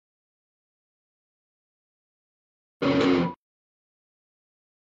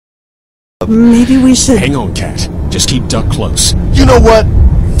Maybe we should... Hang on, Cat. Just keep Duck close. You know what?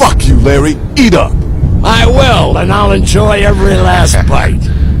 Fuck you, Larry. Eat up. I will, and I'll enjoy every last bite.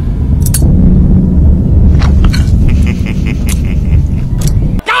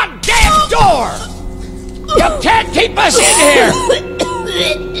 Goddamn door! You can't keep us in here!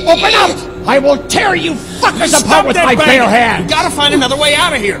 Open up! I will tear you fuckers apart with my bare hands! We gotta find another way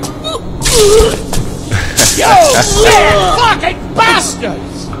out of here! You dead fucking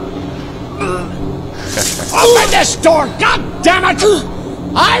bastards! Open this door, goddammit!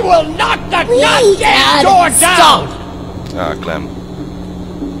 I will knock the goddamn door down! Ah, Clem.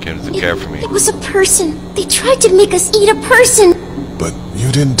 Came to care for me. It was a person. They tried to make us eat a person. But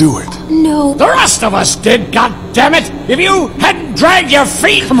you didn't do it. No. The rest of us did, goddammit! If you hadn't dragged your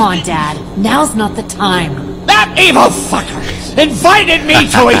feet... Come on, Dad. Now's not the time. That evil fucker invited me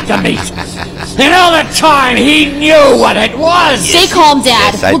to eat the meat! And all the time he knew what it was! Stay calm,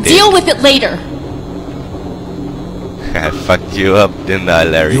 Dad. Yes, I we'll did. deal with it later. I fucked you up, didn't I,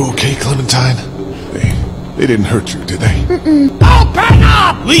 Larry? You okay, Clementine? They didn't hurt you, did they? Open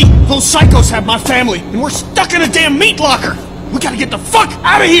up! Lee, those psychos have my family, and we're stuck in a damn meat locker! We gotta get the fuck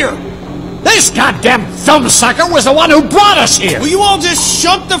out of here! This goddamn thumbsucker was the one who brought us here! Will you all just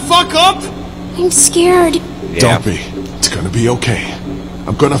shut the fuck up? I'm scared. Yeah. Don't be. It's gonna be okay.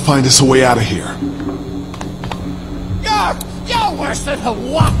 I'm gonna find us a way out of here. You're worse than the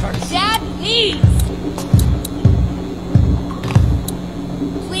walkers! Dad, please.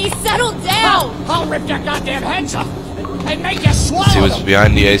 Please settle down. I'll rip your goddamn heads off and make you swallow See what's them.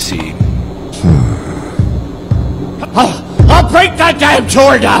 behind the AC. I'll break that damn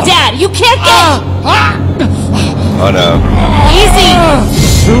door down! Dad, you can't get... Oh no. Easy.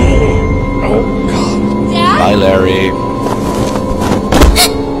 Dad? Bye, Larry.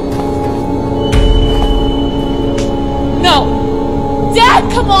 No.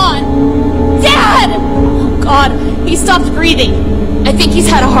 Dad, come on. Dad! Oh, God. He stopped breathing. I think he's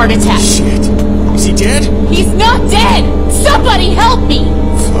had a heart attack. Shit. Is he dead? He's not dead. Somebody help me.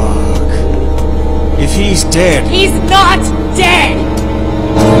 Fuck. If he's dead, He's not dead.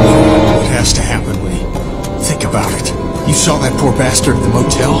 what has to happen, Lee? Think about it. You saw that poor bastard at the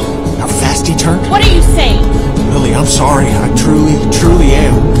motel? How fast he turned? What are you saying? Lily, I'm sorry. I truly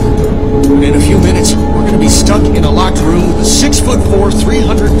am. But in a few minutes, we're gonna be stuck in a locked room with a 6'4",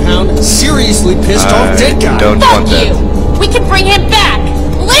 300-pound, seriously pissed off dead guy. Don't Fuck want that. you. We can bring him back.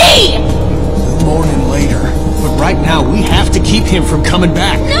 Lee! Morning later. But right now, we have to keep him from coming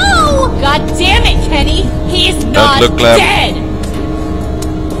back. No! God damn it, Kenny. He's not look, Clem. dead.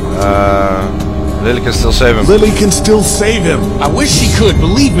 Lily can still save him. Lily can still save him. I wish she could,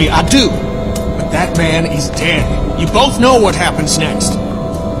 believe me, I do. But that man is dead. You both know what happens next.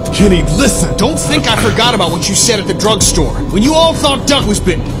 Kenny, listen. Don't think I forgot about what you said at the drugstore, when you all thought Duck was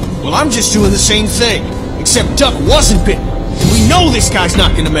bitten. Well, I'm just doing the same thing, except Duck wasn't bitten. And we know this guy's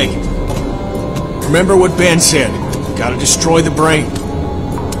not gonna make it. Remember what Ben said. Gotta destroy the brain.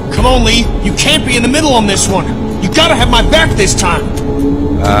 Come on, Lee. You can't be in the middle on this one. You gotta have my back this time.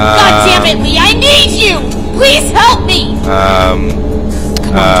 God damn it, Lee. I need you. Please help me.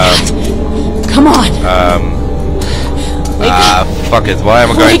 Come on. Wake up. Fuck it. Why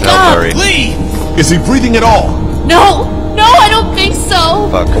am I going Wake to help up. Larry? Lee! Is he breathing at all? No. No, I don't think so.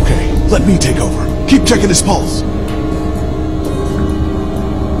 Fuck. Okay, let me take over. Keep checking his pulse.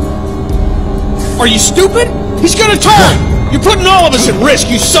 Are you stupid? He's gonna turn! You're putting all of us at risk,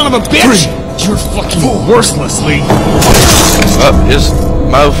 you son of a bitch! You're fucking worthless, Lee. Oh, his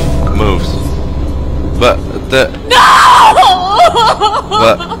mouth moves. But the... No!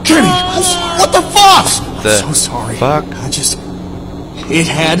 But Kenny, what the fuck? the... So sorry. Fuck. I just... It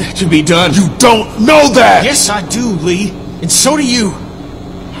had to be done. You don't know that! Yes, I do, Lee. And so do you.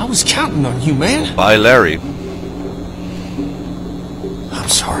 I was counting on you, man. Bye, Larry. I'm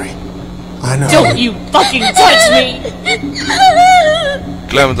sorry. I know. Don't you fucking touch me.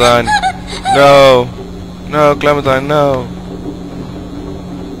 Clementine. No. No, Clementine, no.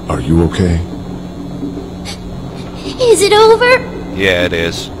 Are you okay? Is it over? Yeah, it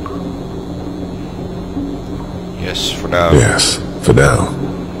is. Yes, for now. Yes, for now.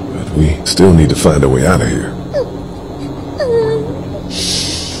 But we still need to find a way out of here.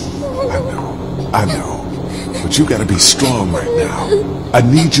 I know. But you gotta be strong right now. I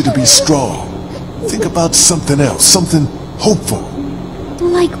need you to be strong. Think about something else, something hopeful.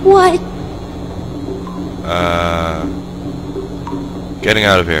 Like what? Getting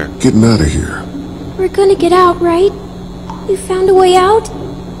out of here. Getting out of here. We're gonna get out, right? You found a way out?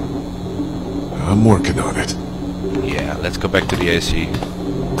 I'm working on it. Yeah, let's go back to the AC.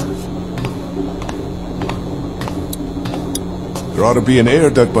 There ought to be an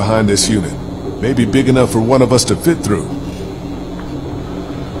air duct behind this unit. Maybe big enough for one of us to fit through.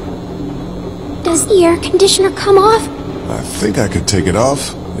 Does the air conditioner come off? I think I could take it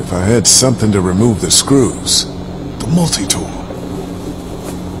off if I had something to remove the screws. The multi-tool.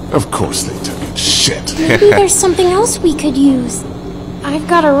 Of course they took it. Shit. Maybe there's something else we could use. I've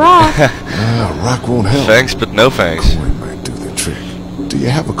got a rock. A rock won't help. Thanks, but no thanks. Coin might do the trick. Do you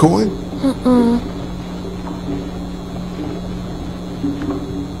have a coin?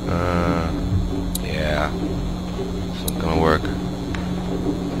 Yeah. It's not gonna work.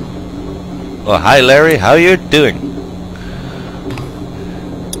 Oh, hi Larry, how you doing?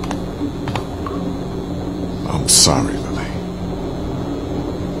 I'm sorry, Lily.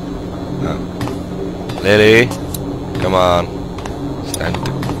 Lily, come on. Stand.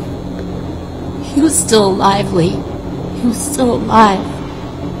 He was still alive, Lee. He was still alive.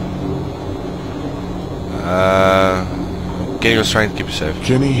 Kenny was trying to keep you safe.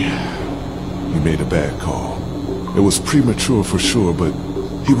 Kenny, he made a bad call. It was premature for sure, but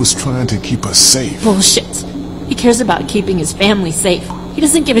he was trying to keep us safe. Bullshit. He cares about keeping his family safe. He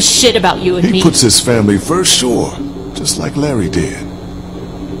doesn't give a shit about you and me. He puts his family first, sure. Just like Larry did.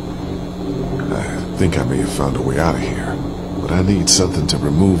 I think I may have found a way out of here. But I need something to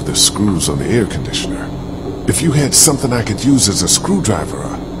remove the screws on the air conditioner. If you had something I could use as a screwdriver,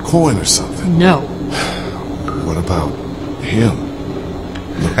 a coin or something. No. What about him?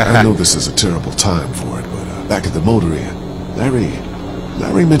 Look, I know this is a terrible time for it, but back at the motor inn,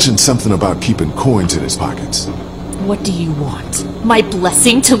 Larry mentioned something about keeping coins in his pockets. What do you want? My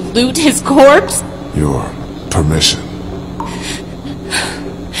blessing to loot his corpse? Your permission.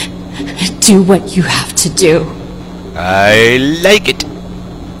 Do what you have to do. I like it.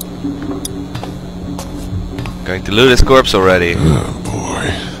 Going to loot his corpse already. Oh boy.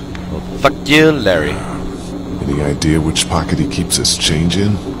 Well, fuck you, Larry. Any idea which pocket he keeps his change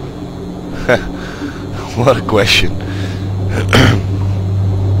in? What a question.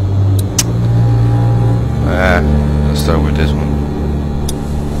 Let's start with this one.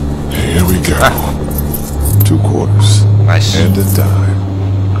 Here we go. 2 quarters. Nice. And a dime.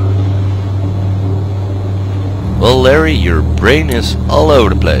 Well, Larry, your brain is all over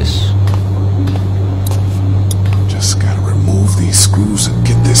the place. Just gotta remove these screws and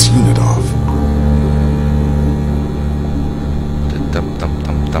get this unit off. Dum dum dum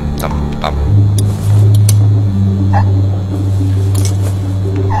dum dum dum.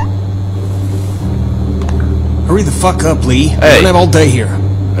 Hurry the fuck up, Lee. Hey. We don't have all day here.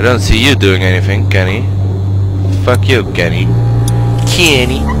 I don't see you doing anything, Kenny. Fuck you, Kenny.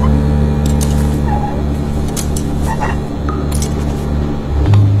 Kenny.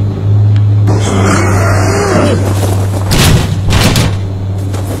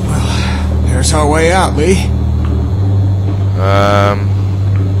 There's our way out, Lee.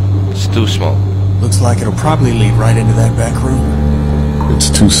 It's too small. Looks like it'll probably lead right into that back room. It's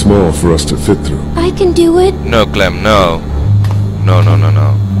too small for us to fit through. I can do it. No, Clem, no. No, no, no,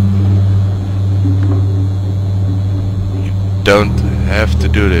 no. You don't have to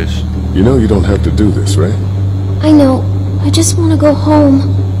do this. You know you don't have to do this, right? I know. I just want to go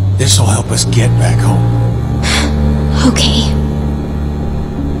home. This'll help us get back home. Okay.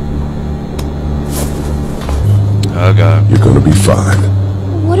 Oh god. You're gonna be fine.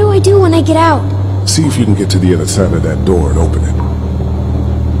 What do I do when I get out? See if you can get to the other side of that door and open it.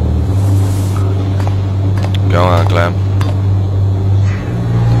 Go on, Clem.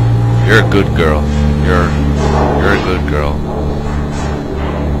 You're a good girl. You're a good girl.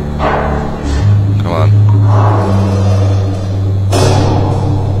 Come on.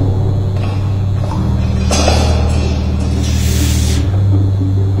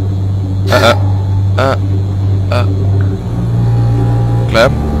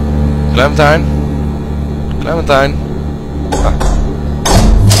 Clementine? Clementine?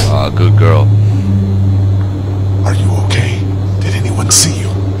 Ah, good girl. Are you okay? Did anyone see you?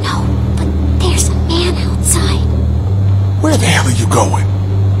 No, but there's a man outside. Where the hell are you going?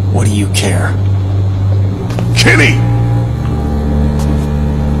 What do you care? Kenny!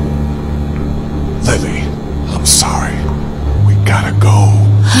 Lily, I'm sorry. We gotta go.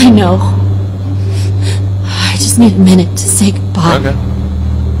 I know. I just need a minute to say goodbye. Okay.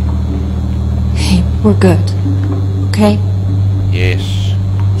 Hey, we're good. Okay? Yes.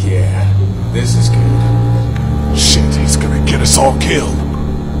 Yeah, this is good. Shit, he's gonna get us all killed.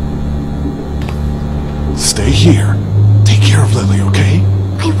 Stay here. Take care of Lily, okay?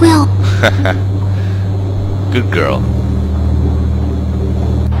 I will. Good girl.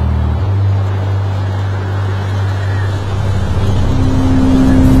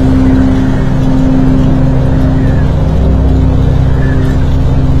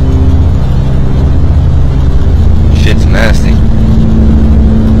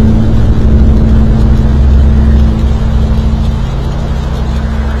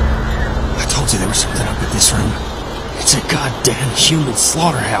 room. It's a goddamn human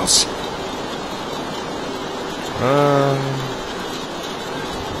slaughterhouse.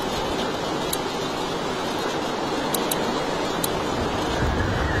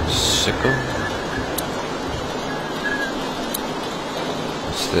 Sickle.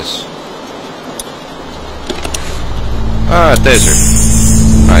 What's this? Ah, taser.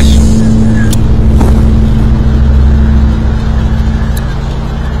 Nice.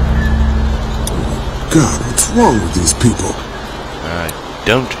 God, what's wrong with these people? I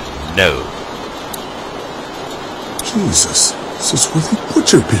don't know. Jesus, this is where they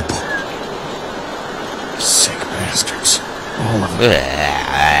butcher people. Sick bastards. All of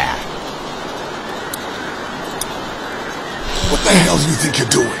them. What the hell do you think you're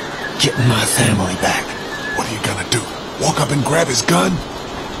doing? Getting my family back. What are you gonna do? Walk up and grab his gun?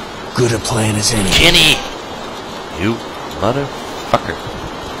 Good a plan as any. Kenny! You motherfucker.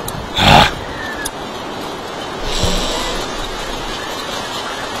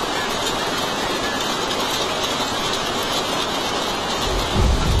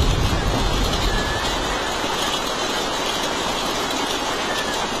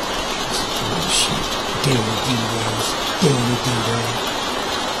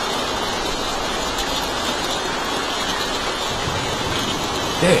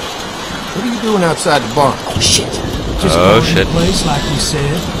 Hey, what are you doing outside the barn? Oh shit. Just Oh shit. Place like we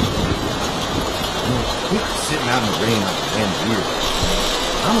said. Quit sitting out in the rain like a damn deer.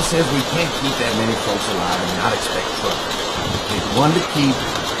 Mama says we can't keep that many folks alive and not expect trouble. Take one to keep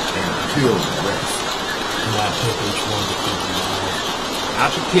and kill the rest. And I pick which one to keep alive.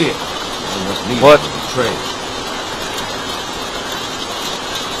 Not the kid. And what's needed What? for the trade.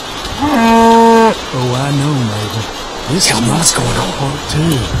 Oh, I know, Mabel. This is my going on part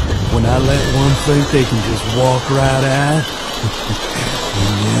too. When I let one think they can just walk right out,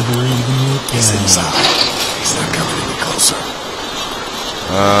 and never even look He's down. inside. He's not coming any closer.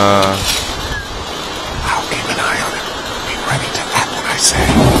 I'll keep an eye on him. Be ready to act when I say.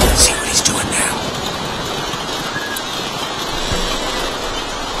 See what he's doing now.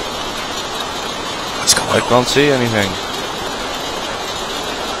 What's going I on? can't see anything.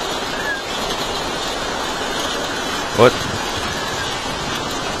 What?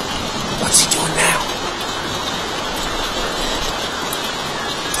 What's he doing now?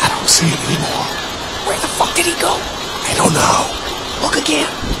 I don't see it anymore. Where the fuck did he go? I don't know. Look again.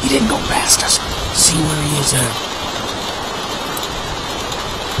 He didn't go past us. See where he is at.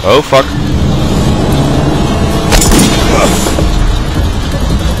 Oh fuck.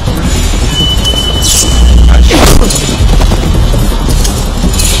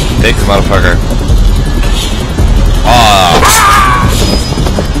 Take the motherfucker.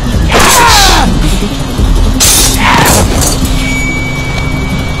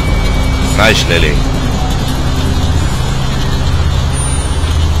 Nice, Lily.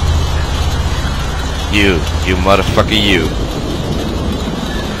 You motherfucker, you.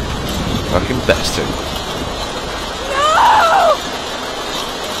 Fucking bastard. No!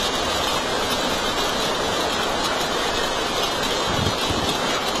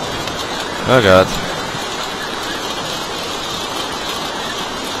 Oh god.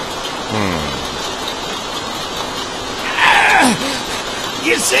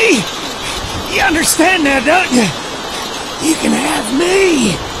 You see? You understand now, don't you? You can have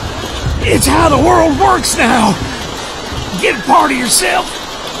me. It's how the world works now. Get part of yourself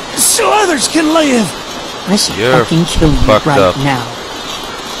so others can live. I should You're fucking kill you fucked right up. now.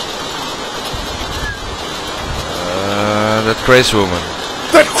 That crazy woman.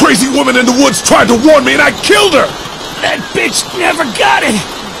 That crazy woman in the woods tried to warn me and I killed her! That bitch never got it.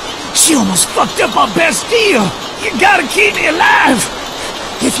 She almost fucked up our best deal. You gotta keep me alive.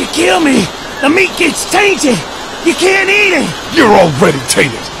 If you kill me, the meat gets tainted. You can't eat it. You're already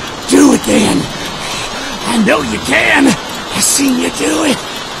tainted. Do it then. I know you can. I seen you do it.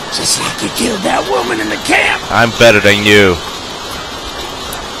 Just like you killed that woman in the camp. I'm better than you.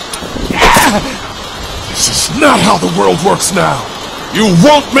 This is not how the world works now. You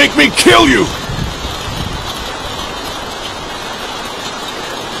won't make me kill you!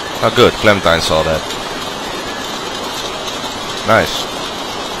 Oh good, Clementine saw that. Nice.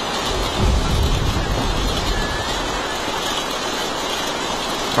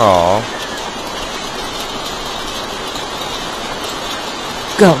 Aww.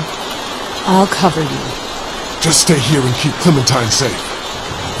 Go. I'll cover you. Just stay here and keep Clementine safe.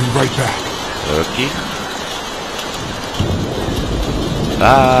 I'll be right back. Okay.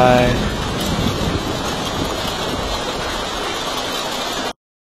 Bye.